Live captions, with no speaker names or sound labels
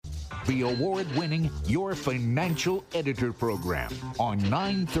the award-winning Your Financial Editor program on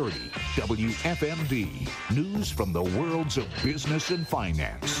 930 WFMD. News from the worlds of business and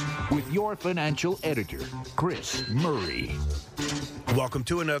finance with your financial editor, Chris Murray. Welcome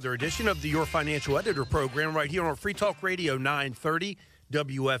to another edition of the Your Financial Editor program right here on Free Talk Radio 930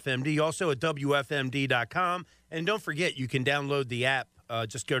 WFMD, also at WFMD.com. And don't forget, you can download the app.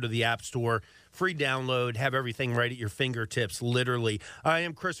 Just go to the App Store, free download, have everything right at your fingertips, literally. I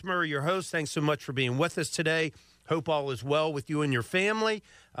am Chris Murray, your host. Thanks so much for being with us today. Hope all is well with you and your family.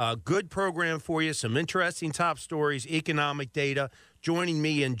 Good program for you, some interesting top stories, economic data. Joining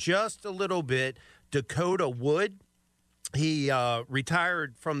me in just a little bit, Dakota Wood. He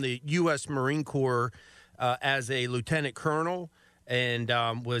retired from the U.S. Marine Corps as a lieutenant colonel and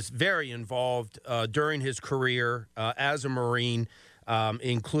was very involved during his career as a Marine,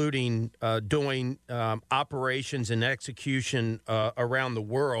 including doing operations and execution around the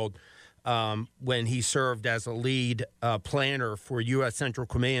world when he served as a lead planner for U.S. Central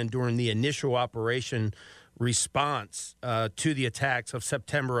Command during the initial operation response to the attacks of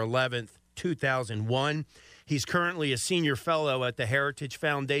September 11th, 2001. He's currently a senior fellow at the Heritage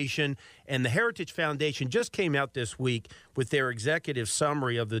Foundation, and the Heritage Foundation just came out this week with their executive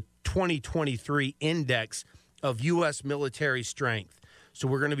summary of the 2023 Index of U.S. Military Strength. So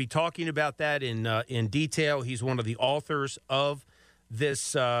we're going to be talking about that in detail. He's one of the authors of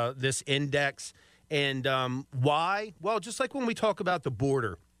this index. And why? Well, just like when we talk about the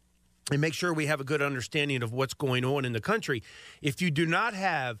border and make sure we have a good understanding of what's going on in the country, if you do not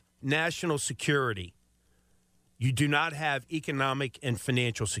have national security, you do not have economic and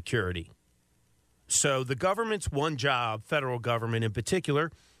financial security. So the government's one job, federal government in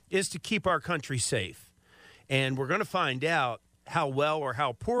particular, is to keep our country safe. And we're going to find out how well or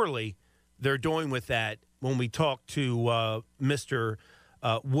how poorly they're doing with that when we talk to Mr.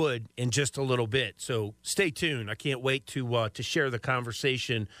 Wood in just a little bit. So stay tuned. I can't wait to share the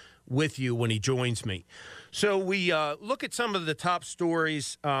conversation with you when he joins me. So we look at some of the top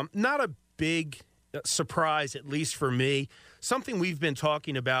stories. Not a big surprise, at least for me. Something we've been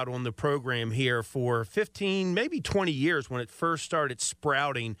talking about on the program here for 15, maybe 20 years when it first started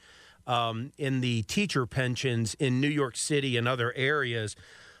sprouting in the teacher pensions in New York City and other areas.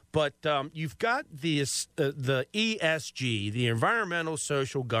 But you've got this, the ESG, the environmental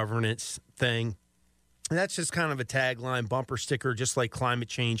social governance thing. And that's just kind of a tagline, bumper sticker, just like climate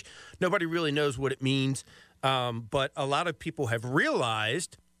change. Nobody really knows what it means. But a lot of people have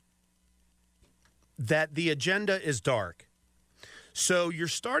realized that the agenda is dark. So you're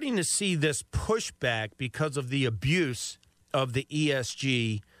starting to see this pushback because of the abuse of the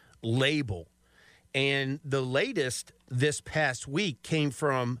ESG label. And the latest this past week came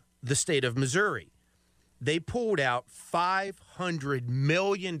from the state of Missouri. They pulled out $500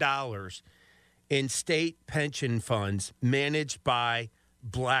 million in state pension funds managed by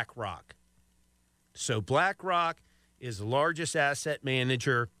BlackRock. So BlackRock is the largest asset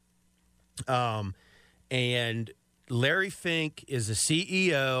manager, and Larry Fink is the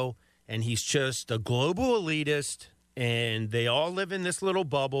CEO, and he's just a global elitist, and they all live in this little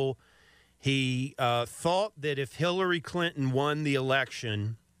bubble. He thought that if Hillary Clinton won the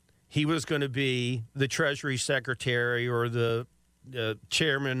election, he was going to be the Treasury Secretary or the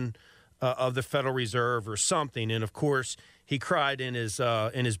chairman of the Federal Reserve or something. And, of course, he cried in his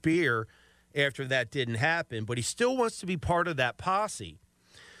beer after that didn't happen. But he still wants to be part of that posse.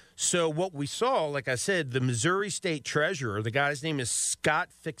 So what we saw, like I said, the Missouri State Treasurer, the guy's name is Scott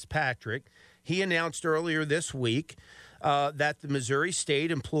Fitzpatrick, he announced earlier this week that the Missouri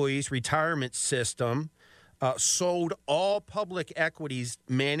State Employees Retirement System sold all public equities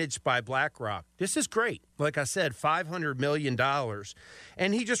managed by BlackRock. This is great. Like I said, $500 million.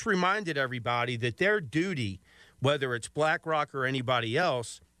 And he just reminded everybody that their duty, whether it's BlackRock or anybody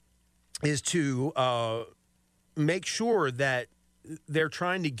else, is to make sure that they're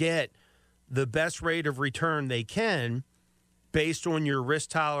trying to get the best rate of return they can based on your risk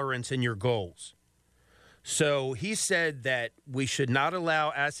tolerance and your goals. So he said that we should not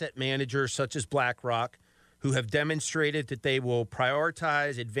allow asset managers such as BlackRock, who have demonstrated that they will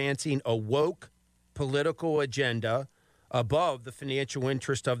prioritize advancing a woke political agenda above the financial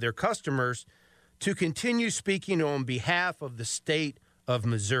interest of their customers, to continue speaking on behalf of the state of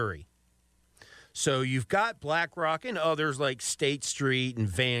Missouri. So you've got BlackRock and others like State Street and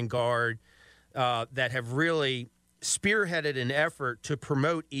Vanguard that have really spearheaded an effort to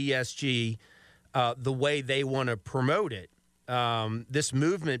promote ESG the way they want to promote it. This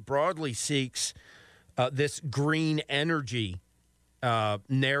movement broadly seeks this green energy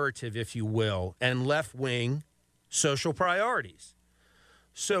narrative, if you will, and left-wing social priorities.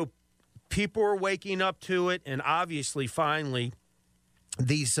 So people are waking up to it, and obviously, finally,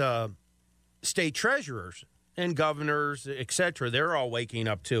 these state treasurers and governors, et cetera, they're all waking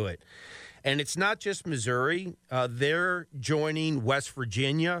up to it. And it's not just Missouri. They're joining West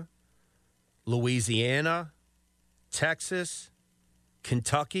Virginia, Louisiana, Texas,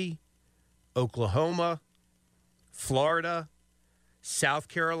 Kentucky, Oklahoma, Florida, South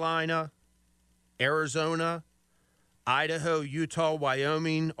Carolina, Arizona, Idaho, Utah,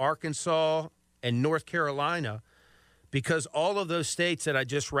 Wyoming, Arkansas, and North Carolina, because all of those states that I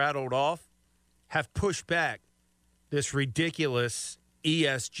just rattled off have pushed back this ridiculous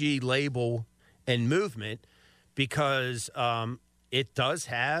ESG label and movement because it does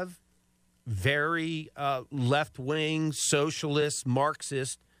have very left-wing, socialist,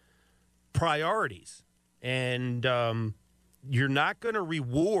 Marxist priorities. And you're not going to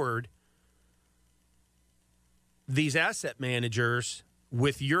reward these asset managers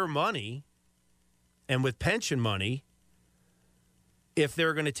with your money and with pension money if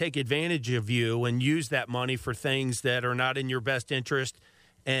they're going to take advantage of you and use that money for things that are not in your best interest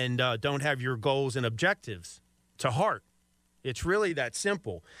and don't have your goals and objectives to heart. It's really that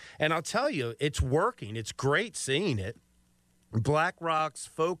simple. And I'll tell you, it's working. It's great seeing it. BlackRock's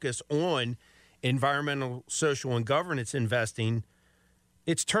focus on environmental, social, and governance investing,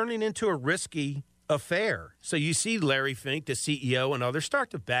 it's turning into a risky affair. So you see Larry Fink, the CEO, and others start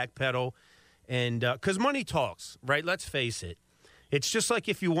to backpedal, and because money talks, right? Let's face it. It's just like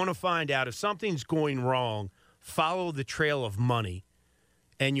if you want to find out if something's going wrong, follow the trail of money,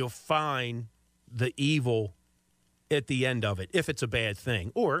 and you'll find the evil at the end of it, if it's a bad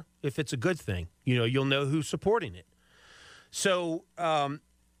thing, or if it's a good thing. You know, you'll know who's supporting it. So an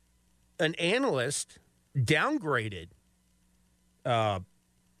analyst downgraded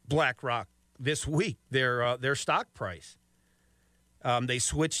BlackRock this week, their stock price. They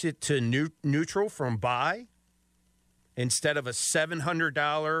switched it to neutral from buy. Instead of a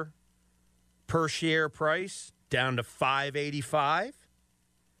 $700 per share price, down to $585.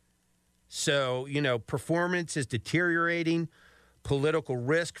 So, you know, performance is deteriorating. Political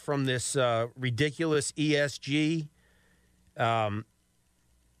risk from this ridiculous ESG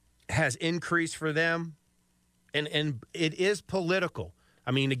has increased for them. And it is political.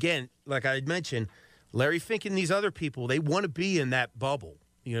 I mean, again, like I had mentioned, Larry Fink and these other people, they want to be in that bubble.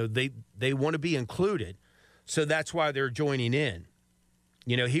 You know, they want to be included. So that's why they're joining in.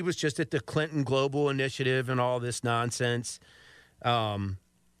 You know, he was just at the Clinton Global Initiative and all this nonsense,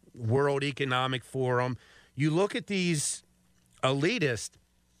 World Economic Forum. You look at these elitists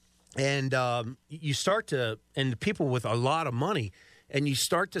and you start to, and the people with a lot of money, and you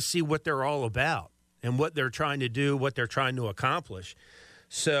start to see what they're all about and what they're trying to do, what they're trying to accomplish.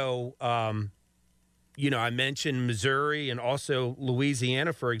 So, you know, I mentioned Missouri and also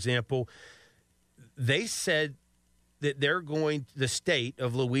Louisiana, for example. They said that the state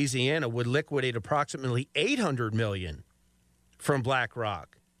of Louisiana would liquidate approximately $800 million from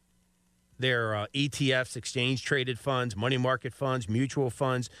BlackRock. Their ETFs, exchange-traded funds, money market funds, mutual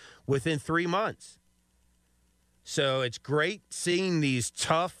funds, within 3 months. So it's great seeing these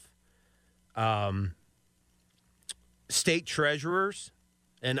tough state treasurers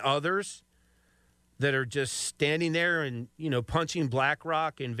and others that are just standing there and, you know, punching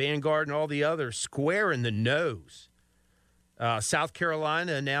BlackRock and Vanguard and all the others square in the nose. South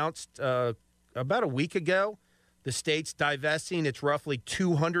Carolina announced about a week ago the state's divesting its roughly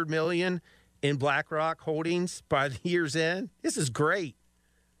 $200 million in BlackRock holdings by the year's end. This is great.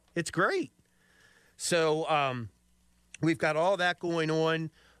 It's great. So we've got all that going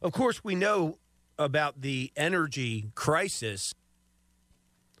on. Of course, we know about the energy crisis,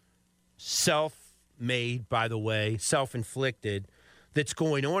 self-made, by the way, self-inflicted, that's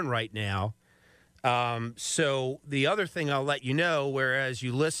going on right now. So the other thing I'll let you know, whereas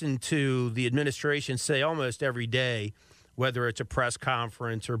you listen to the administration say almost every day, whether it's a press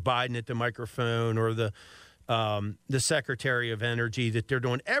conference or Biden at the microphone or the Secretary of Energy, that they're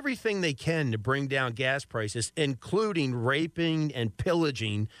doing everything they can to bring down gas prices, including raping and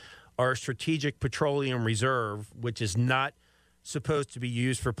pillaging our strategic petroleum reserve, which is not supposed to be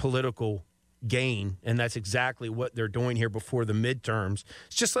used for political gain, and that's exactly what they're doing here before the midterms.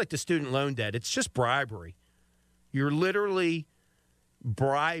 It's just like the student loan debt. It's just bribery. You're literally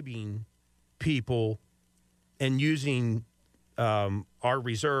bribing people and using our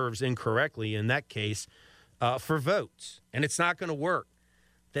reserves incorrectly, in that case, for votes. And it's not going to work.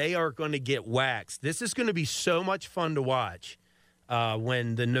 They are going to get waxed. This is going to be so much fun to watch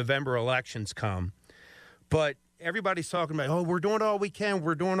when the November elections come. But everybody's talking about, oh, we're doing all we can.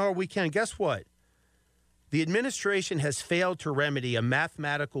 We're doing all we can. Guess what? The administration has failed to remedy a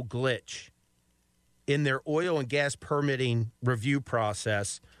mathematical glitch in their oil and gas permitting review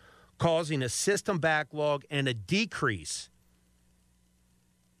process, causing a system backlog and a decrease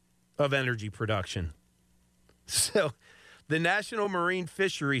of energy production. So the National Marine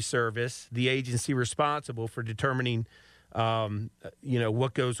Fisheries Service, the agency responsible for determining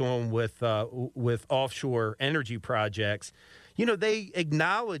what goes on with offshore energy projects, they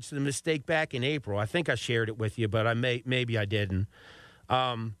acknowledged the mistake back in April. I think I shared it with you, but maybe I didn't.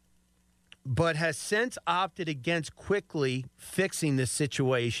 But has since opted against quickly fixing this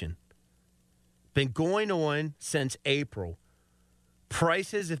situation. Been going on since April.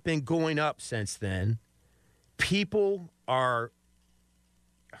 Prices have been going up since then. People are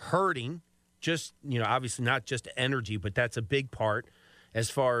hurting. Just, obviously not just energy, but that's a big part as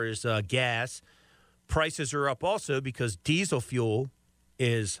far as gas. Prices are up also because diesel fuel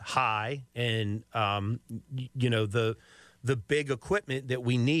is high, and, the big equipment that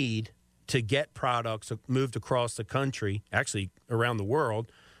we need to get products moved across the country, actually around the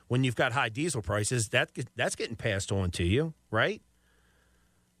world, when you've got high diesel prices, that's getting passed on to you, right?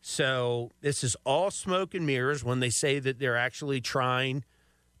 So this is all smoke and mirrors when they say that they're actually trying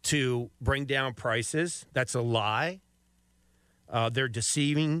to bring down prices. That's a lie. They're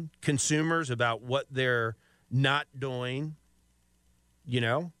deceiving consumers about what they're not doing.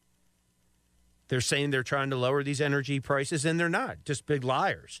 They're saying they're trying to lower these energy prices, and they're not. Just big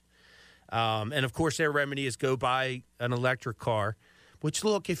liars. And, of course, their remedy is go buy an electric car, which,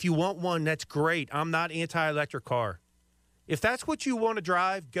 look, if you want one, that's great. I'm not anti-electric car. If that's what you want to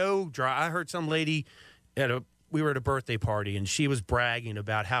drive, go drive. I heard some lady we were at a birthday party, and she was bragging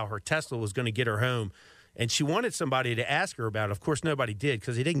about how her Tesla was going to get her home, and she wanted somebody to ask her about it. Of course, nobody did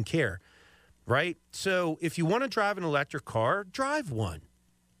because they didn't care, right? So if you want to drive an electric car, drive one.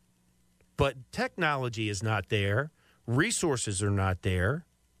 But technology is not there. Resources are not there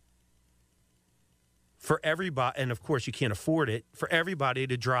for everybody. And, of course, you can't afford it for everybody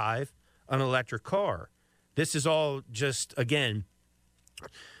to drive an electric car. This is all just, again,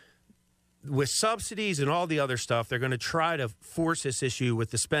 with subsidies and all the other stuff, they're going to try to force this issue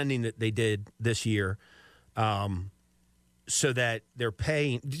with the spending that they did this year so that they're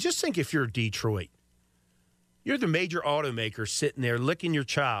paying. Just think if you're Detroit. You're the major automaker sitting there licking your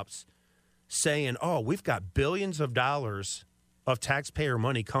chops saying, we've got billions of dollars of taxpayer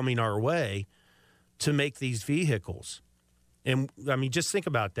money coming our way to make these vehicles. And, I mean, just think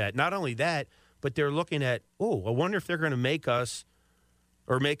about that. Not only that, but they're looking at, I wonder if they're going to make us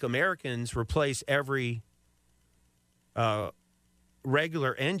or make Americans replace every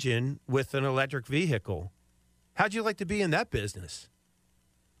regular engine with an electric vehicle. How'd you like to be in that business?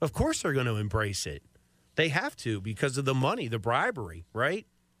 Of course they're going to embrace it. They have to because of the money, the bribery, right?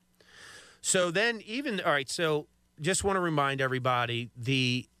 So then so just want to remind everybody,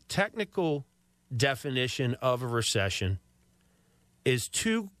 the technical definition of a recession is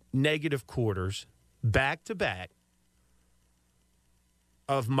 2 negative quarters back-to-back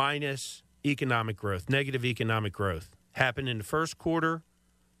of minus economic growth, negative economic growth. Happened in the first quarter,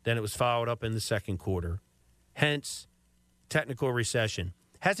 then it was followed up in the second quarter. Hence, technical recession.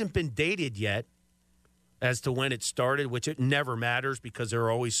 Hasn't been dated yet as to when it started, which it never matters because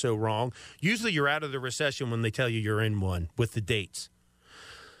they're always so wrong. Usually you're out of the recession when they tell you you're in one with the dates.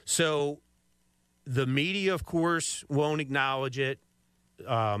 So the media, of course, won't acknowledge it.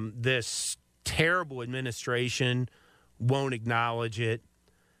 This terrible administration won't acknowledge it.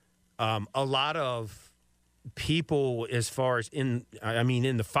 A lot of people, as far as in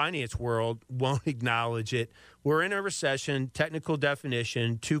the finance world, won't acknowledge it. We're in a recession, technical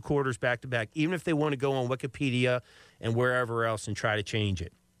definition, 2 quarters back to back, even if they want to go on Wikipedia and wherever else and try to change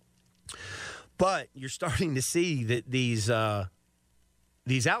it. But you're starting to see that these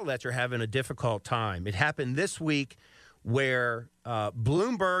outlets are having a difficult time. It happened this week where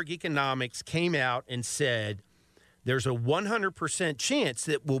Bloomberg Economics came out and said there's a 100% chance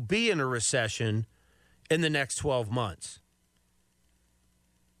that we'll be in a recession in the next 12 months.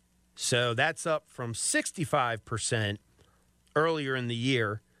 So that's up from 65% earlier in the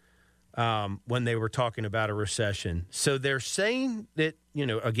year when they were talking about a recession. So they're saying that,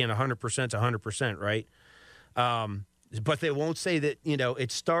 again, 100% is 100%, right? But they won't say that,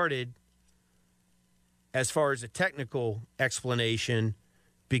 it started as far as a technical explanation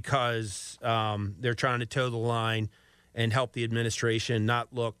because they're trying to toe the line and help the administration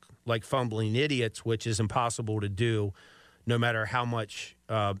not look like fumbling idiots, which is impossible to do no matter how much,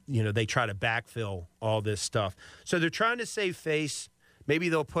 they try to backfill all this stuff. So they're trying to save face. Maybe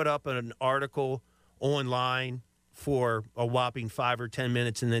they'll put up an article online for a whopping 5 or 10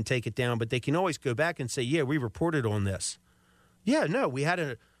 minutes and then take it down. But they can always go back and say, yeah, we reported on this. Yeah, no, we had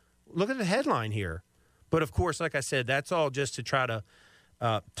a look at the headline here. But, of course, like I said, that's all just to try to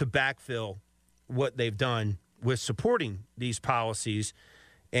backfill what they've done with supporting these policies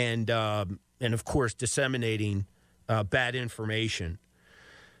and of course, disseminating bad information.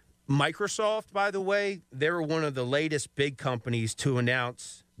 Microsoft, by the way, they're one of the latest big companies to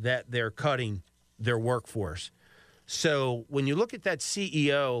announce that they're cutting their workforce. So when you look at that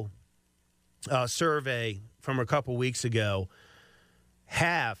CEO survey from a couple weeks ago,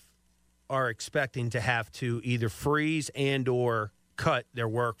 half are expecting to have to either freeze and or cut their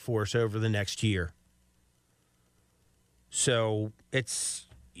workforce over the next year. So it's,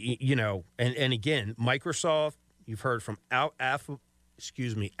 you know, and again, Microsoft, you've heard from Alphabet,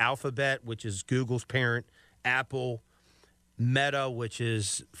 which is Google's parent, Apple, Meta, which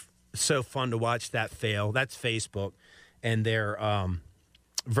is so fun to watch that fail. That's Facebook and their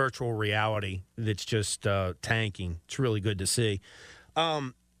virtual reality that's just tanking. It's really good to see.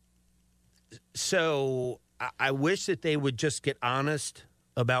 So I wish that they would just get honest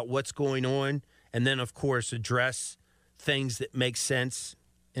about what's going on and then, of course, address things that make sense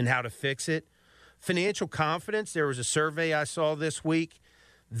and how to fix it. Financial confidence, there was a survey I saw this week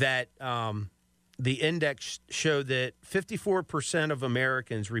that the index showed that 54% of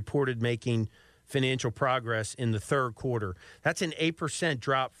Americans reported making financial progress in the third quarter. That's an 8%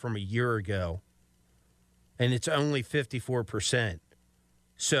 drop from a year ago, and it's only 54%.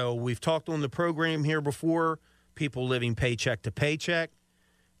 So we've talked on the program here before, people living paycheck to paycheck,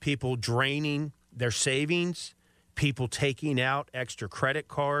 people draining their savings, people taking out extra credit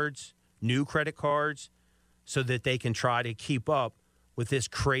cards, new credit cards, so that they can try to keep up with this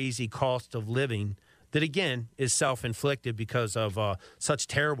crazy cost of living that, again, is self-inflicted because of such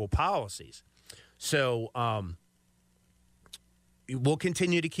terrible policies. So we'll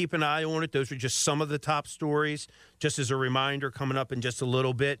continue to keep an eye on it. Those are just some of the top stories. Just as a reminder, coming up in just a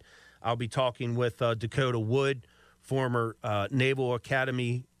little bit, I'll be talking with Dakota Wood, former Naval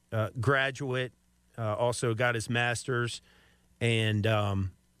Academy graduate, also got his master's and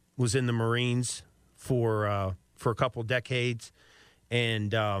was in the Marines for a couple decades.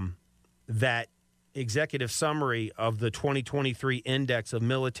 And that executive summary of the 2023 Index of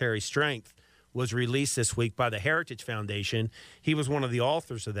Military Strength was released this week by the Heritage Foundation. He was one of the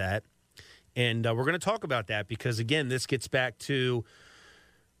authors of that. And we're going to talk about that because, again, this gets back to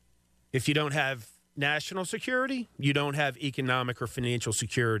if you don't have national security, you don't have economic or financial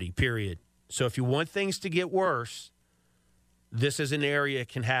security, period. So if you want things to get worse, this is an area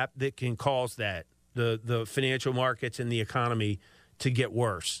that can cause that, the financial markets and the economy to get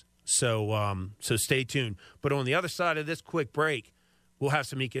worse. So stay tuned. But on the other side of this quick break, we'll have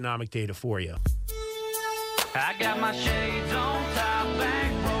some economic data for you. I got my shades on, top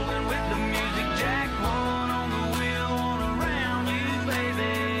back, rolling with the music jack, one on the wheel, one around you,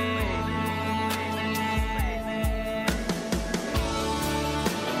 baby.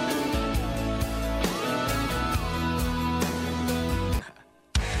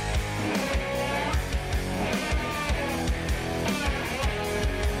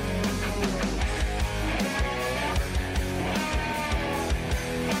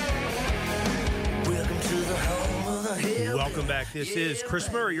 Welcome back. This is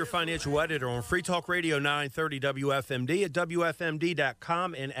Chris Murray, your financial editor on Free Talk Radio 930 WFMD at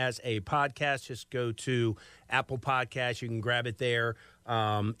WFMD.com. And as a podcast, just go to Apple Podcasts. You can grab it there.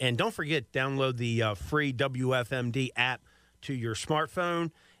 And don't forget, download the free WFMD app to your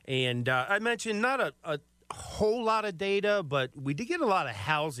smartphone. And I mentioned not a whole lot of data, but we did get a lot of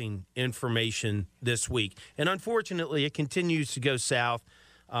housing information this week. And unfortunately, it continues to go south.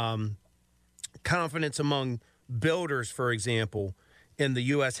 Confidence among builders, for example, in the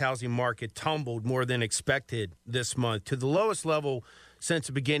U.S. housing market tumbled more than expected this month to the lowest level since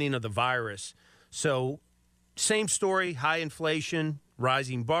the beginning of the virus. So same story, high inflation,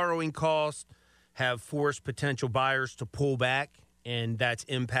 rising borrowing costs have forced potential buyers to pull back, and that's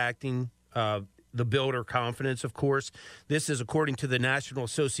impacting the builder confidence, of course. This is according to the National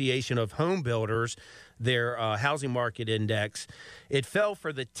Association of Home Builders, their housing market index. It fell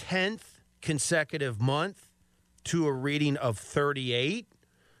for the 10th consecutive month to a reading of 38.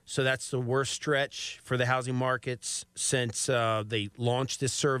 So that's the worst stretch for the housing markets since they launched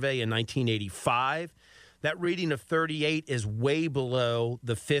this survey in 1985. That reading of 38 is way below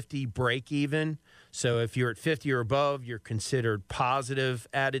the 50 break even. So if you're at 50 or above, you're considered positive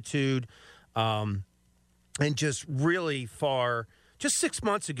attitude. And just really far, just 6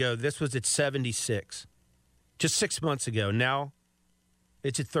 months ago, this was at 76. Just 6 months ago. Now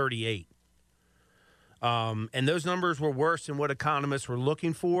it's at 38. And those numbers were worse than what economists were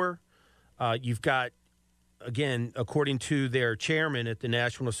looking for. You've got, again, according to their chairman at the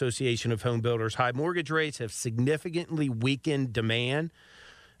National Association of Home Builders, high mortgage rates have significantly weakened demand,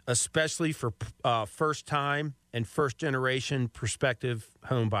 especially for first-time and first-generation prospective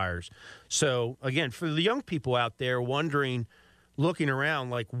home buyers. So, again, for the young people out there wondering, looking around,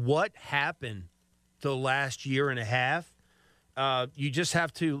 like, what happened the last year and a half, you just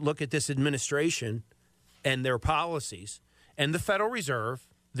have to look at this administration and their policies and the Federal Reserve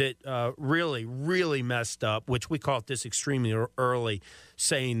that really, really messed up, which we caught this extremely early,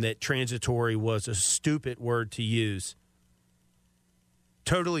 saying that transitory was a stupid word to use.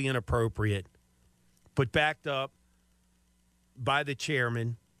 Totally inappropriate, but backed up by the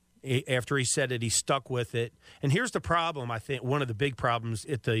chairman. After he said it, he stuck with it. And here's the problem, I think, one of the big problems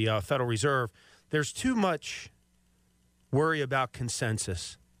at the Federal Reserve. There's too much worry about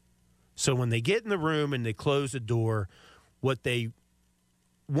consensus. So when they get in the room and they close the door, what they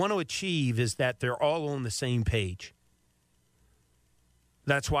want to achieve is that they're all on the same page.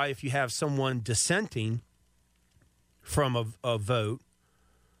 That's why if you have someone dissenting from a vote,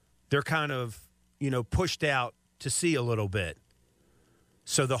 they're kind of, pushed out to sea a little bit.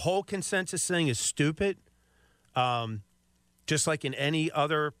 So the whole consensus thing is stupid. Just like in any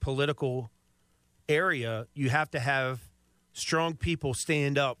other political area, you have to have strong people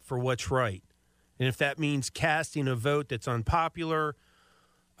stand up for what's right. And if that means casting a vote that's unpopular,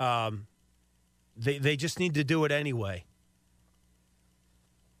 they just need to do it anyway.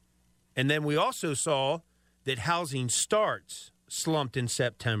 And then we also saw that housing starts slumped in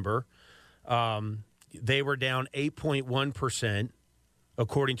September. They were down 8.1%,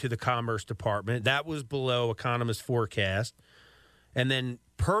 according to the Commerce Department. That was below economists' forecast. And then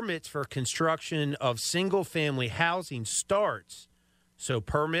permits for construction of single-family housing starts. So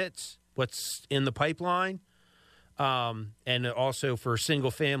permits, what's in the pipeline, and also for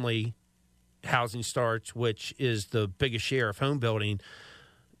single-family housing starts, which is the biggest share of home building,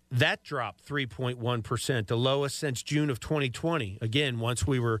 that dropped 3.1%, the lowest since June of 2020. Again, once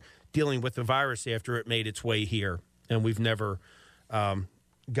we were dealing with the virus after it made its way here, and we've never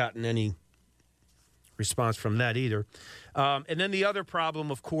gotten any response from that either. And then the other problem,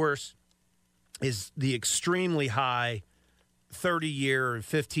 of course, is the extremely high 30-year and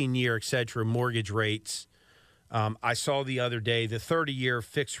 15-year, et cetera, mortgage rates. I saw the other day the 30-year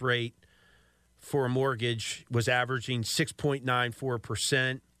fixed rate for a mortgage was averaging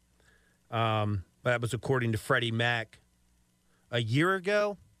 6.94%. That was according to Freddie Mac. A year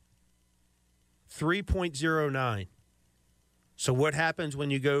ago, 3.09. So what happens when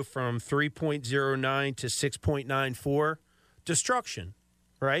you go from 3.09 to 6.94? Destruction,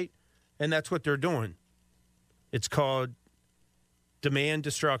 right? And that's what they're doing. It's called demand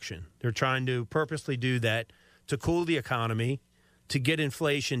destruction. They're trying to purposely do that to cool the economy, to get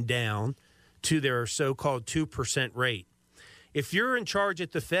inflation down to their so-called 2% rate. If you're in charge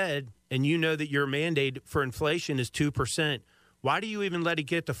at the Fed and you know that your mandate for inflation is 2%, why do you even let it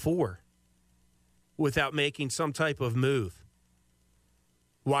get to 4% without making some type of move?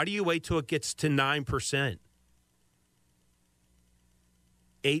 Why do you wait till it gets to 9%,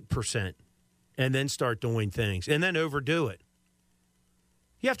 8%, and then start doing things, and then overdo it?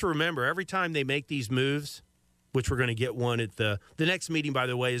 You have to remember, every time they make these moves, which we're going to get one at the next meeting, by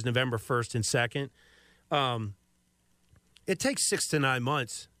the way, is November 1st and 2nd, it takes 6 to 9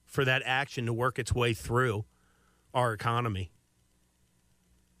 months for that action to work its way through our economy.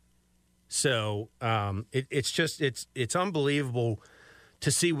 So it's unbelievable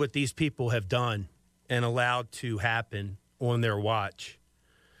to see what these people have done and allowed to happen on their watch.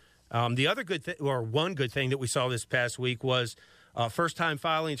 The other one good thing that we saw this past week was first-time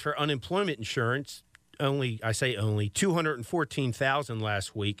filings for unemployment insurance. Only 214,000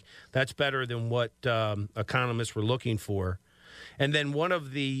 last week. That's better than what economists were looking for. And then one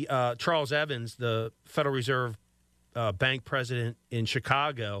of the Charles Evans, the Federal Reserve Bank president in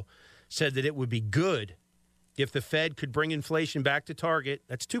Chicago, said that it would be good if the Fed could bring inflation back to target,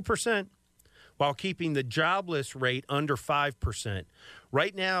 that's 2%, while keeping the jobless rate under 5%.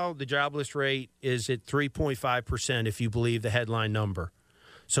 Right now, the jobless rate is at 3.5%, if you believe the headline number.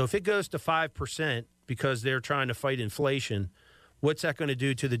 So if it goes to 5% because they're trying to fight inflation, what's that going to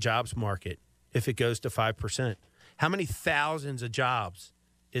do to the jobs market if it goes to 5%? How many thousands of jobs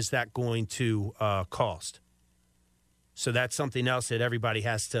is that going to cost? So that's something else that everybody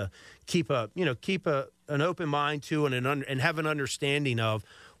has to keep an open mind to and have an understanding of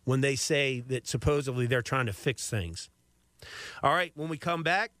when they say that supposedly they're trying to fix things. All right, when we come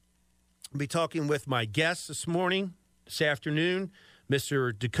back, I'll be talking with my guest this afternoon,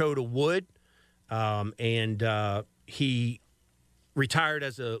 Mr. Dakota Wood. and he retired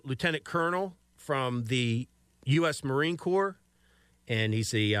as a lieutenant colonel from the U.S. Marine Corps, and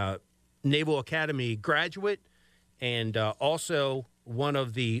he's a Naval Academy graduate, and also one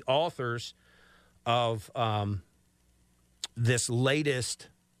of the authors of this latest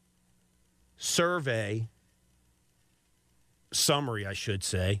summary, I should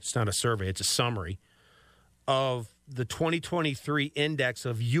say. It's not a survey, it's a summary of the 2023 index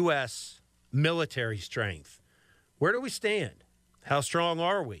of U.S. military strength. Where do we stand? How strong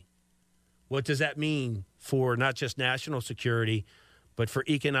are we? What does that mean for not just national security, but for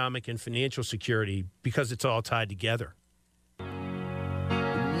economic and financial security, because it's all tied together?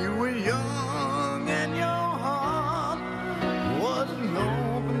 You were young and your heart was an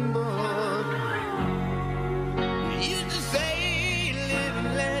open book. You used to say, live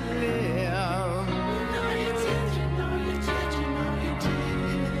and let live.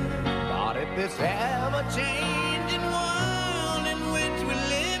 But if this ever-changing world in which we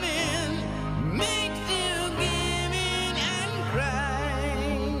live in makes you give in and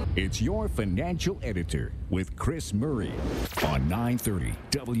cry. It's Your Financial Editor with Chris Murray on 930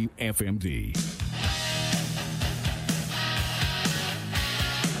 WFMD.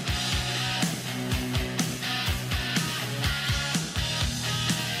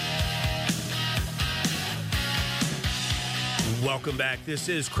 Welcome back. This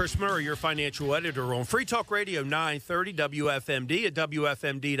is Chris Murray, your financial editor on Free Talk Radio 930 WFMD at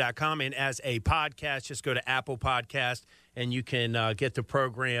WFMD.com. And as a podcast, just go to Apple Podcast and you can get the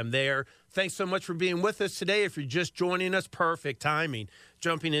program there. Thanks so much for being with us today. If you're just joining us, perfect timing.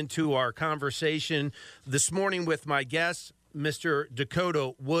 Jumping into our conversation this morning with my guest, Mr.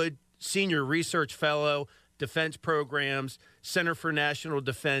 Dakota Wood, Senior Research Fellow, Defense Programs, Center for National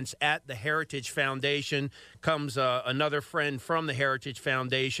Defense at the Heritage Foundation. Comes another friend from the Heritage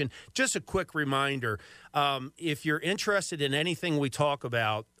Foundation. Just a quick reminder, if you're interested in anything we talk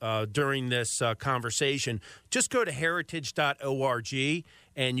about during this conversation, just go to heritage.org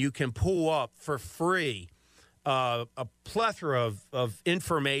and you can pull up for free a plethora of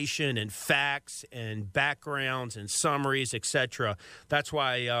information and facts and backgrounds and summaries, etc. That's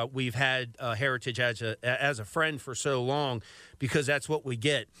why we've had Heritage as a friend for so long, because that's what we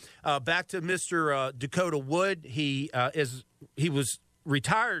get. Back to Mr. Dakota Wood. He was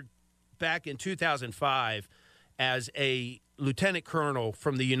retired back in 2005 as a lieutenant colonel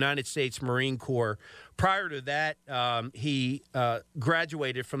from the United States Marine Corps. Prior to that, he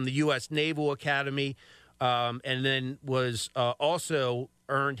graduated from the U.S. Naval Academy. And then was also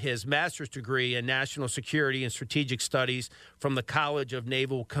earned his master's degree in national security and strategic studies from the College of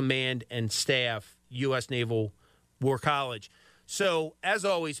Naval Command and Staff, U.S. Naval War College. So, as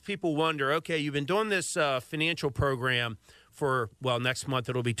always, people wonder, okay, you've been doing this financial program for, well, next month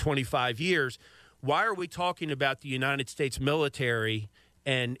it'll be 25 years. Why are we talking about the United States military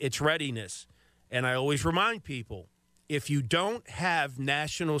and its readiness? And I always remind people, if you don't have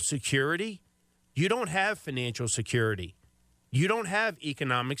national security, you don't have financial security. You don't have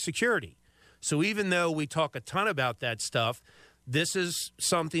economic security. So even though we talk a ton about that stuff, this is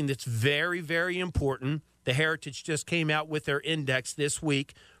something that's very, very important. The Heritage just came out with their index this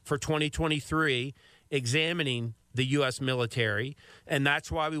week for 2023, examining the U.S. military. And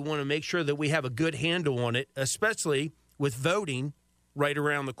that's why we want to make sure that we have a good handle on it, especially with voting right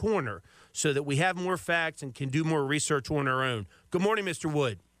around the corner, so that we have more facts and can do more research on our own. Good morning, Mr.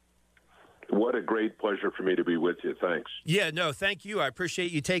 Wood. What a great pleasure for me to be with you. Thanks. Yeah, no, thank you. I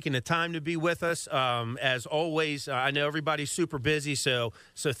appreciate you taking the time to be with us. As always, I know everybody's super busy, so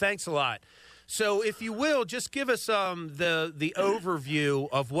thanks a lot. So if you will, just give us the overview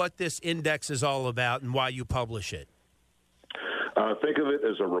of what this index is all about and why you publish it. Think of it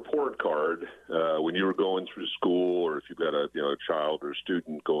as a report card when you were going through school, or if you've got a child or a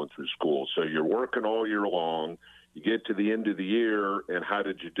student going through school. So you're working all year long. You get to the end of the year, and how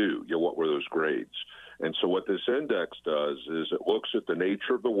did you do? What were those grades? And so what this index does is it looks at the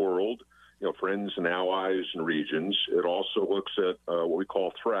nature of the world, friends and allies and regions. It also looks at what we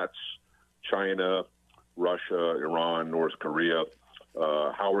call threats, China, Russia, Iran, North Korea.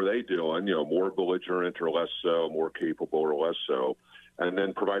 How are they doing? More belligerent or less so, more capable or less so. And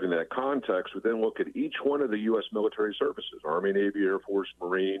then providing that context, we then look at each one of the U.S. military services, Army, Navy, Air Force,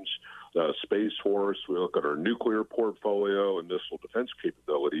 Marines, Space Force. We look at our nuclear portfolio and missile defense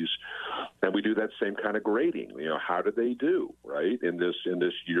capabilities, and we do that same kind of grading. How do they do, right, in this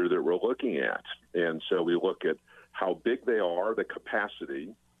year that we're looking at? And so we look at how big they are, the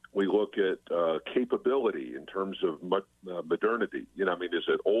capacity. We look at capability in terms of modernity. Is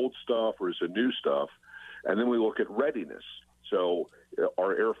it old stuff or is it new stuff? And then we look at readiness. So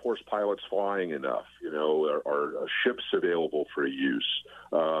are Air Force pilots flying enough? Are ships available for use?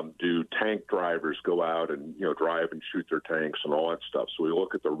 Do tank drivers go out and, drive and shoot their tanks and all that stuff? So we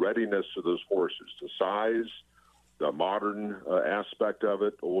look at the readiness of those forces, the size, the modern aspect of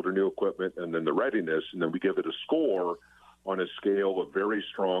it, old or new equipment, and then the readiness, and then we give it a score on a scale of very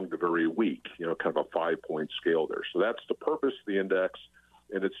strong to very weak, kind of a 5-point scale there. So that's the purpose of the index,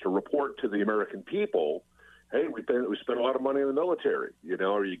 and it's to report to the American people, hey, we spent a lot of money in the military.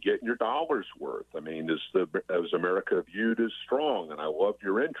 Are you getting your dollar's worth? I mean, is America viewed as strong? And I love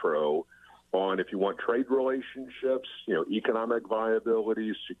your intro on if you want trade relationships, economic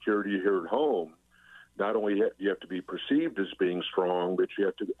viability, security here at home. Not only you have to be perceived as being strong, but you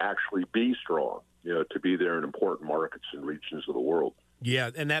have to actually be strong, to be there in important markets and regions of the world.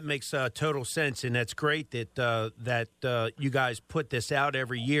 Yeah, and that makes total sense, and that's great that you guys put this out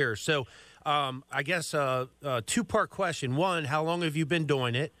every year. So I guess a two-part question. One, how long have you been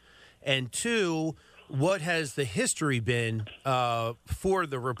doing it? And two, what has the history been for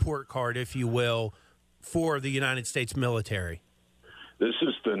the report card, if you will, for the United States military? This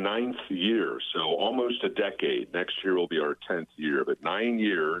is the 9th year, so almost a decade. Next year will be our 10th year, but 9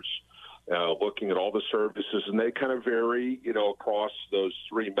 years looking at all the services, and they kind of vary, across those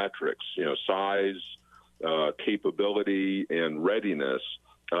three metrics, size, capability, and readiness.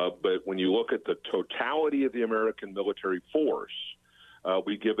 But when you look at the totality of the American military force,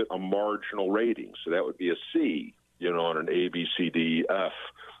 we give it a marginal rating. So that would be a C, on an A, B, C, D, F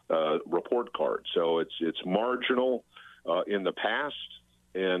report card. So it's marginal in the past,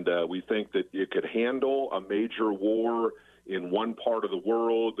 and we think that it could handle a major war in one part of the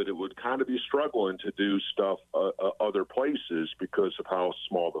world, but it would kind of be struggling to do stuff other places because of how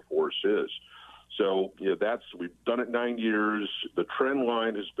small the force is. So we've done it 9 years. The trend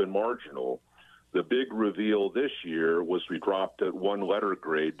line has been marginal. The big reveal this year was we dropped it one letter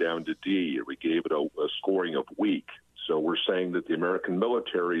grade down to D. We gave it a scoring of weak. So we're saying that the American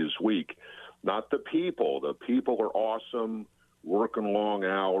military is weak, not the people. The people are awesome, working long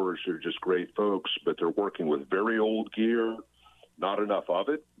hours. They're just great folks, but they're working with very old gear, not enough of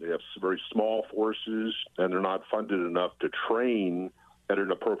it. They have very small forces, and they're not funded enough to train at an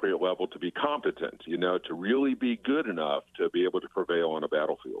appropriate level to be competent, to really be good enough to be able to prevail on a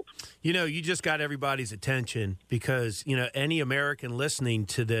battlefield. You just got everybody's attention because, any American listening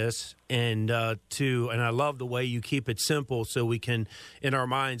to this and I love the way you keep it simple so we can, in our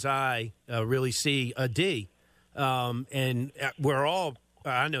mind's eye, really see a D. And we're all,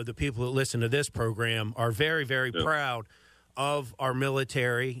 I know the people that listen to this program are very, very proud of our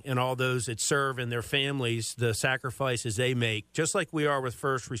military and all those that serve and their families, the sacrifices they make, just like we are with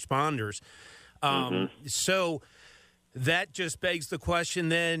first responders. So that just begs the question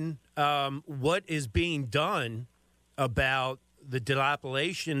then, what is being done about the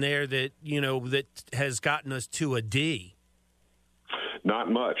dilapidation there that, that has gotten us to a D?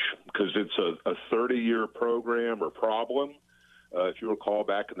 Not much, because it's a 30-year program or problem. If you recall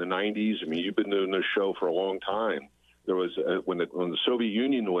back in the 90s, you've been doing this show for a long time. There was when the Soviet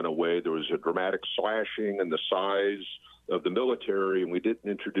Union went away, there was a dramatic slashing in the size of the military, and we didn't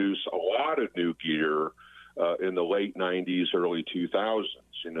introduce a lot of new gear in the late 90s, early 2000s.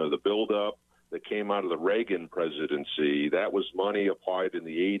 The buildup that came out of the Reagan presidency, that was money applied in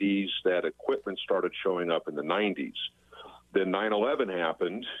the 80s. That equipment started showing up in the 90s. Then 9/11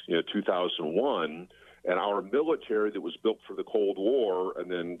 happened, 2001, and our military that was built for the Cold War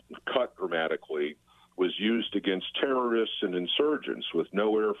and then cut dramatically was used against terrorists and insurgents with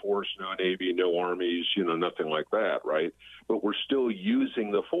no Air Force, no Navy, no armies, nothing like that, right? But we're still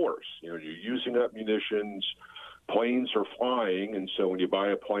using the force. You're using up munitions, planes are flying, and so when you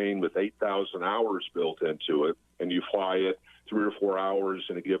buy a plane with 8,000 hours built into it and you fly it 3 or 4 hours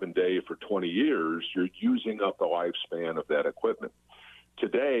in a given day for 20 years, you're using up the lifespan of that equipment.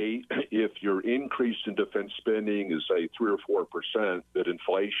 Today, if your increase in defense spending is, say, 3 or 4%, but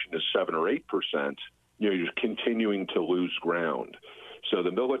inflation is 7 or 8%, you're continuing to lose ground. So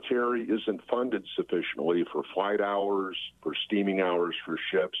the military isn't funded sufficiently for flight hours, for steaming hours for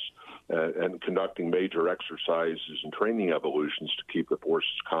ships, and conducting major exercises and training evolutions to keep the forces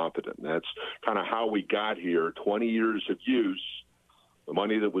competent. And that's kind of how we got here. 20 years of use. The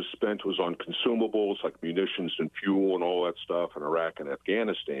money that was spent was on consumables like munitions and fuel and all that stuff in Iraq and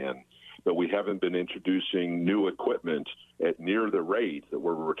Afghanistan, but we haven't been introducing new equipment at near the rate that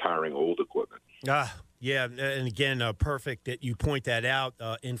we're retiring old equipment. Yeah, and again, perfect that you point that out,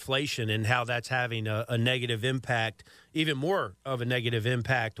 inflation and how that's having a negative impact, even more of a negative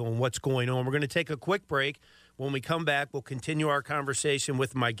impact on what's going on. We're going to take a quick break. When we come back, we'll continue our conversation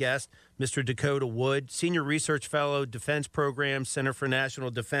with my guest, Mr. Dakota Wood, Senior Research Fellow, Defense Program, Center for National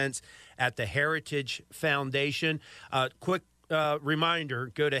Defense at the Heritage Foundation. Quick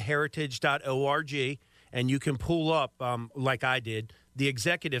reminder, go to heritage.org, and you can pull up, like I did, the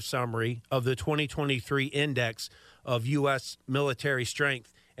executive summary of the 2023 Index of U.S. Military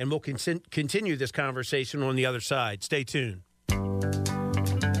Strength. And we'll continue this conversation on the other side. Stay tuned.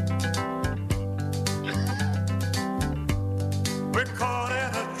 We're caught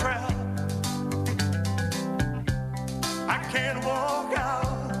in a trap. I can't walk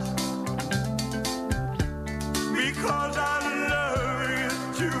out because I love you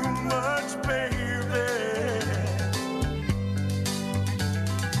too much, baby.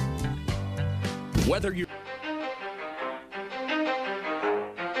 Whether you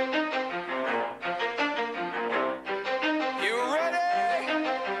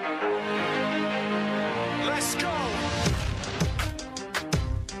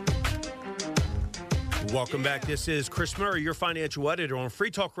Welcome back. This is Chris Murray, your financial editor on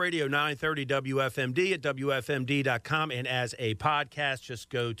Free Talk Radio 930 WFMD at WFMD.com. And as a podcast, just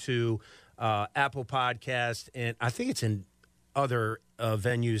go to Apple Podcast. And I think it's in other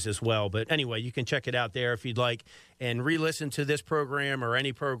venues as well. But anyway, you can check it out there if you'd like and re-listen to this program or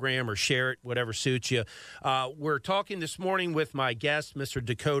any program or share it, whatever suits you. We're talking this morning with my guest, Mr.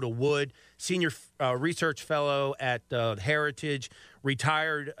 Dakota Wood, Senior Research Fellow at Heritage,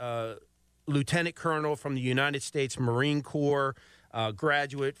 retired Lieutenant Colonel from the United States Marine Corps,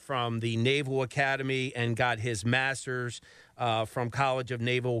 graduate from the Naval Academy, and got his master's from College of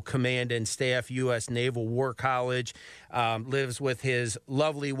Naval Command and Staff, U.S. Naval War College. Lives with his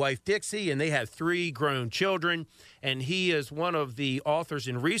lovely wife, Dixie, and they have 3 grown children. And he is one of the authors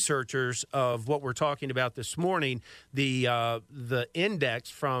and researchers of what we're talking about this morning, the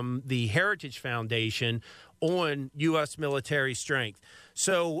index from the Heritage Foundation on U.S. military strength.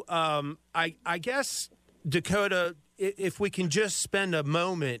 So I guess, Dakota, if we can just spend a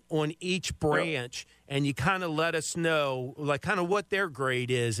moment on each branch and you kind of let us know, like, kind of what their grade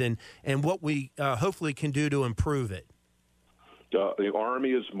is and what we hopefully can do to improve it. The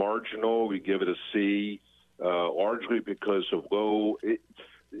Army is marginal. We give it a C, largely because of low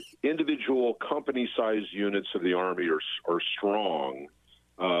individual company-sized units of the Army are strong.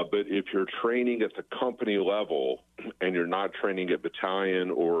 But if you're training at the company level and you're not training at battalion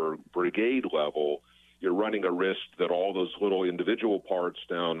or brigade level, you're running a risk that all those little individual parts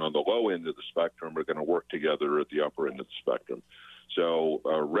down on the low end of the spectrum are going to work together at the upper end of the spectrum. So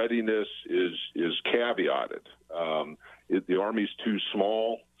readiness is caveated. The Army's too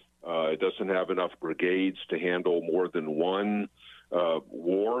small. It doesn't have enough brigades to handle more than one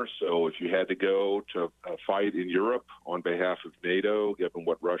war. So if you had to go to fight in Europe on behalf of NATO, given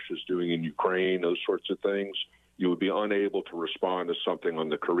what Russia's doing in Ukraine, those sorts of things, you would be unable to respond to something on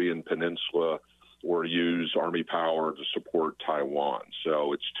the Korean Peninsula or use Army power to support Taiwan.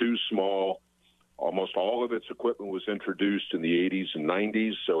 So it's too small. Almost all of its equipment was introduced in the 80s and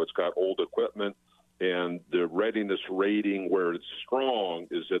 90s, so it's got old equipment. And the readiness rating where it's strong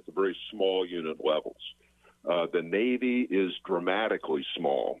is at the very small unit levels. The Navy is dramatically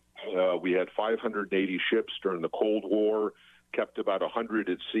small. We had 580 ships during the Cold War, kept about 100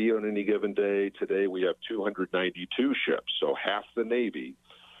 at sea on any given day. Today we have 292 ships, so half the Navy,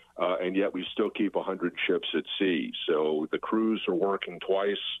 and yet we still keep 100 ships at sea. So the crews are working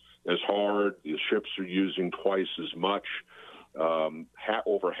twice as hard. The ships are using twice as much.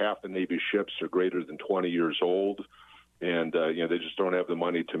 Over half the Navy ships are greater than 20 years old. And, they just don't have the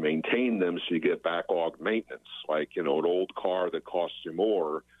money to maintain them, so you get backlogged maintenance, like, an old car that costs you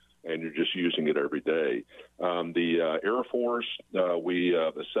more, and you're just using it every day. The Air Force, we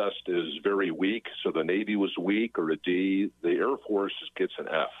assessed is very weak, so the Navy was weak, or a D. The Air Force gets an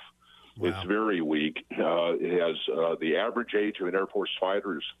F. Wow. It's very weak. It has the average age of an Air Force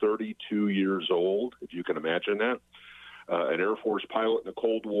fighter is 32 years old, if you can imagine that. An Air Force pilot in the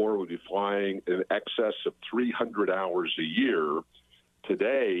Cold War would be flying in excess of 300 hours a year.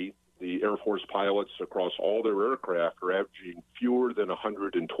 Today, the Air Force pilots across all their aircraft are averaging fewer than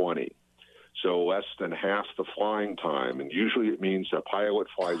 120, so less than half the flying time. And usually it means a pilot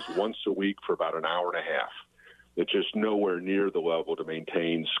flies once a week for about an hour and a half. It's just nowhere near the level to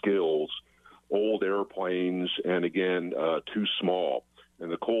maintain skills. Old airplanes, and again, too small. In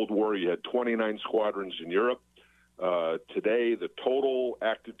the Cold War, you had 29 squadrons in Europe. Today, the total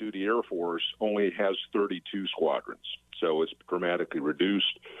active duty Air Force only has 32 squadrons, so it's dramatically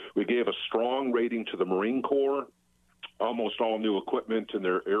reduced. We gave a strong rating to the Marine Corps, almost all new equipment in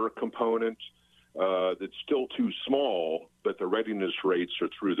their air component. that's still too small, but the readiness rates are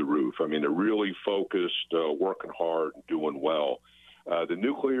through the roof. I mean, they're really focused, working hard, and doing well. The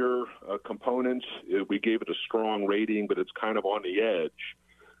nuclear component, we gave it a strong rating, but it's kind of on the edge.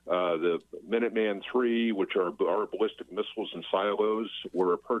 The Minuteman III, which are our ballistic missiles and silos,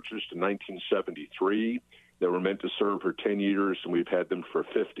 were purchased in 1973. They were meant to serve for 10 years, and we've had them for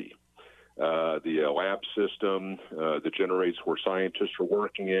 50. The lab system that generates where scientists are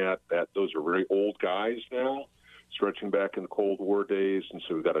working at, those are very old guys now, stretching back in the Cold War days, and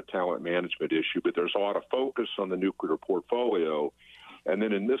so we've got a talent management issue. But there's a lot of focus on the nuclear portfolio. And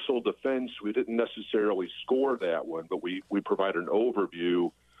then in missile defense, we didn't necessarily score that one, but we provide an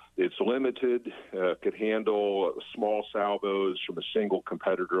overview. It's limited, could handle small salvos from a single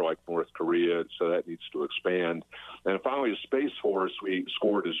competitor like North Korea, so that needs to expand. And finally, Space Force, we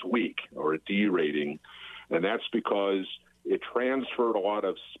scored as weak, or a D rating, and that's because it transferred a lot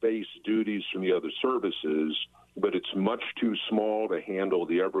of space duties from the other services, but it's much too small to handle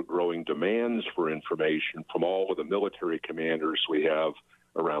the ever-growing demands for information from all of the military commanders we have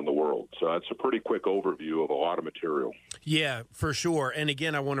around the world. So that's a pretty quick overview of a lot of material. Yeah, for sure. And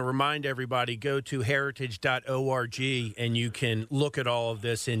again, I want to remind everybody, go to heritage.org and you can look at all of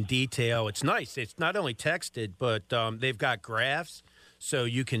this in detail. It's nice. It's not only texted, but they've got graphs, so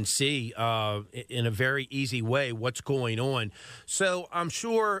you can see in a very easy way what's going on. So I'm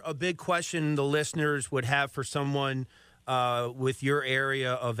sure a big question the listeners would have for someone with your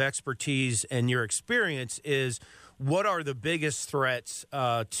area of expertise and your experience is, what are the biggest threats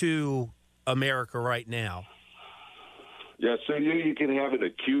to America right now? Yeah, so you can have an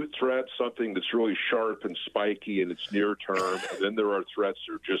acute threat, something that's really sharp and spiky and it's near term, and then there are threats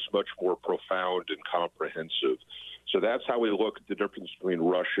that are just much more profound and comprehensive. So that's how we look at the difference between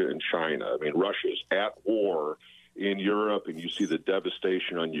Russia and China. I mean, Russia is at war in Europe, and you see the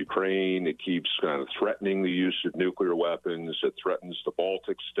devastation on Ukraine. It keeps kind of threatening the use of nuclear weapons. It threatens the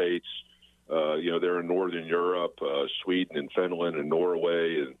Baltic states. They're in Northern Europe, Sweden and Finland and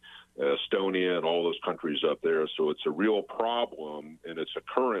Norway and Estonia and all those countries up there. So it's a real problem, and it's a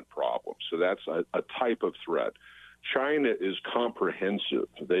current problem. So that's a type of threat. China is comprehensive.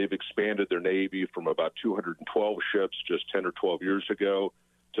 They've expanded their Navy from about 212 ships just 10 or 12 years ago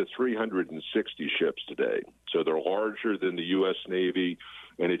to 360 ships today. So they're larger than the U.S. Navy.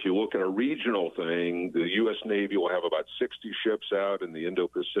 And if you look at a regional thing, the U.S. Navy will have about 60 ships out in the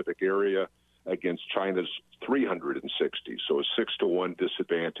Indo-Pacific area against China's 360. So a 6-to-1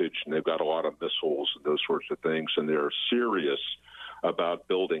 disadvantage, and they've got a lot of missiles and those sorts of things, and they're serious about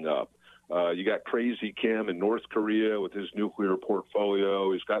building up. You got Crazy Kim in North Korea with his nuclear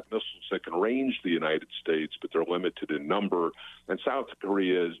portfolio. He's got missiles that can range the United States, but they're limited in number. And South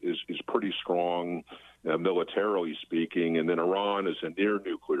Korea is pretty strong, militarily speaking. And then Iran is a near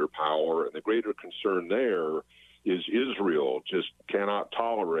nuclear power. And the greater concern there is Israel just cannot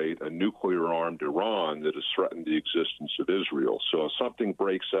tolerate a nuclear-armed Iran that has threatened the existence of Israel. So if something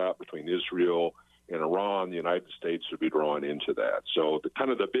breaks out between Israel and Iran, the United States would be drawn into that. So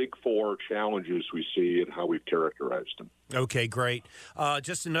the big four challenges we see and how we've characterized them. Okay, great.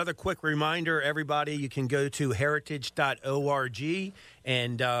 Just another quick reminder, everybody, you can go to heritage.org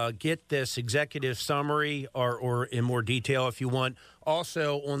and get this executive summary or in more detail if you want.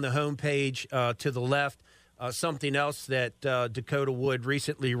 Also on the homepage to the left, something else that Dakota Wood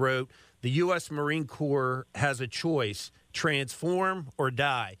recently wrote, the U.S. Marine Corps has a choice, transform or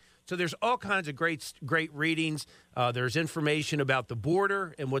die. So there's all kinds of great readings. There's information about the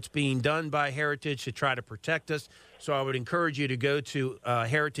border and what's being done by Heritage to try to protect us. So I would encourage you to go to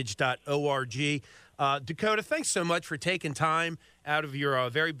heritage.org. Dakota, thanks so much for taking time out of your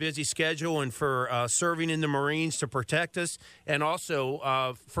very busy schedule and for serving in the Marines to protect us, and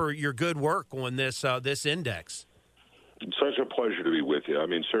also for your good work on this index. It's such a pleasure to be with you. I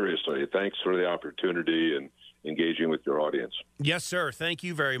mean, seriously, thanks for the opportunity and engaging with your audience. Yes, sir. Thank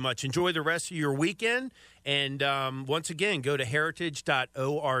you very much. Enjoy the rest of your weekend. And once again, go to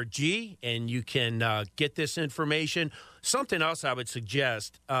heritage.org and you can get this information. Something else I would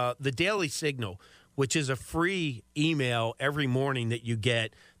suggest, the Daily Signal, which is a free email every morning that you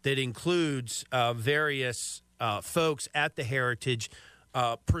get that includes various folks at the Heritage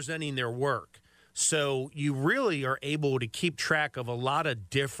presenting their work. So you really are able to keep track of a lot of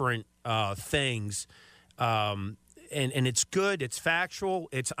different things. And it's good, it's factual,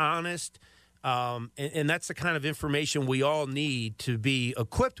 it's honest, and that's the kind of information we all need to be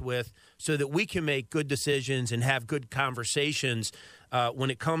equipped with so that we can make good decisions and have good conversations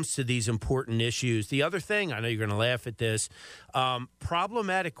when it comes to these important issues. The other thing, I know you're going to laugh at this,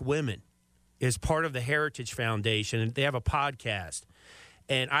 Problematic Women is part of the Heritage Foundation, and they have a podcast.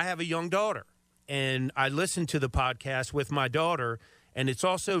 And I have a young daughter. and I listen to the podcast with my daughter, and it's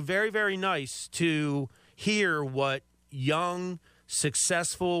also very, very nice to hear what young,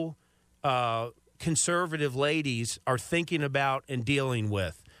 successful, conservative ladies are thinking about and dealing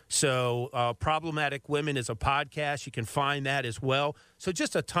with. So Problematic Women is a podcast. You can find that as well. So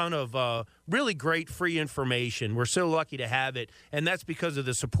just a ton of really great free information. We're so lucky to have it, and that's because of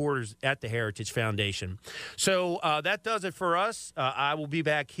the supporters at the Heritage Foundation. So that does it for us. I will be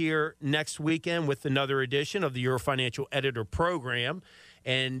back here next weekend with another edition of the Your Financial Editor program.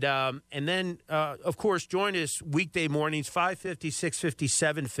 And then, of course, join us weekday mornings, 5:50, 6:50,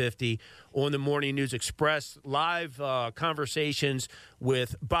 7:50 on the Morning News Express. Live conversations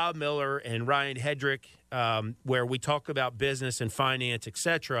with Bob Miller and Ryan Hedrick, where we talk about business and finance,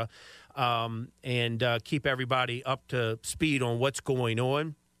 etc., and keep everybody up to speed on what's going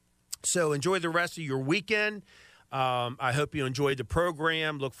on. So enjoy the rest of your weekend. I hope you enjoyed the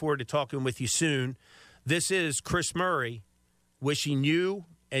program. Look forward to talking with you soon. This is Chris Murray, wishing you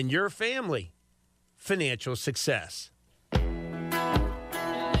and your family financial success.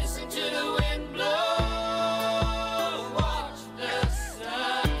 Listen to the wind blow, watch the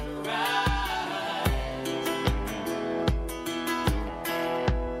sun rise.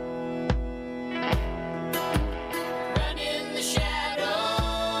 Run in the shadows,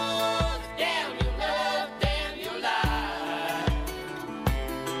 damn your love, damn your life.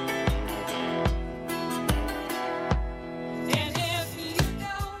 And if you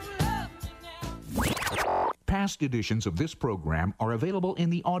don't love me now. Past editions of this program are available in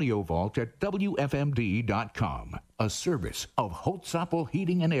the audio vault at WFMD.com, a service of Holtzapfel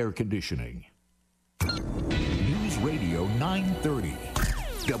Heating and Air Conditioning. News Radio 930,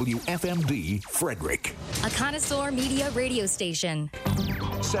 WFMD Frederick, A connoisseur media radio station.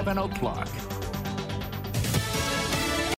 7 o'clock.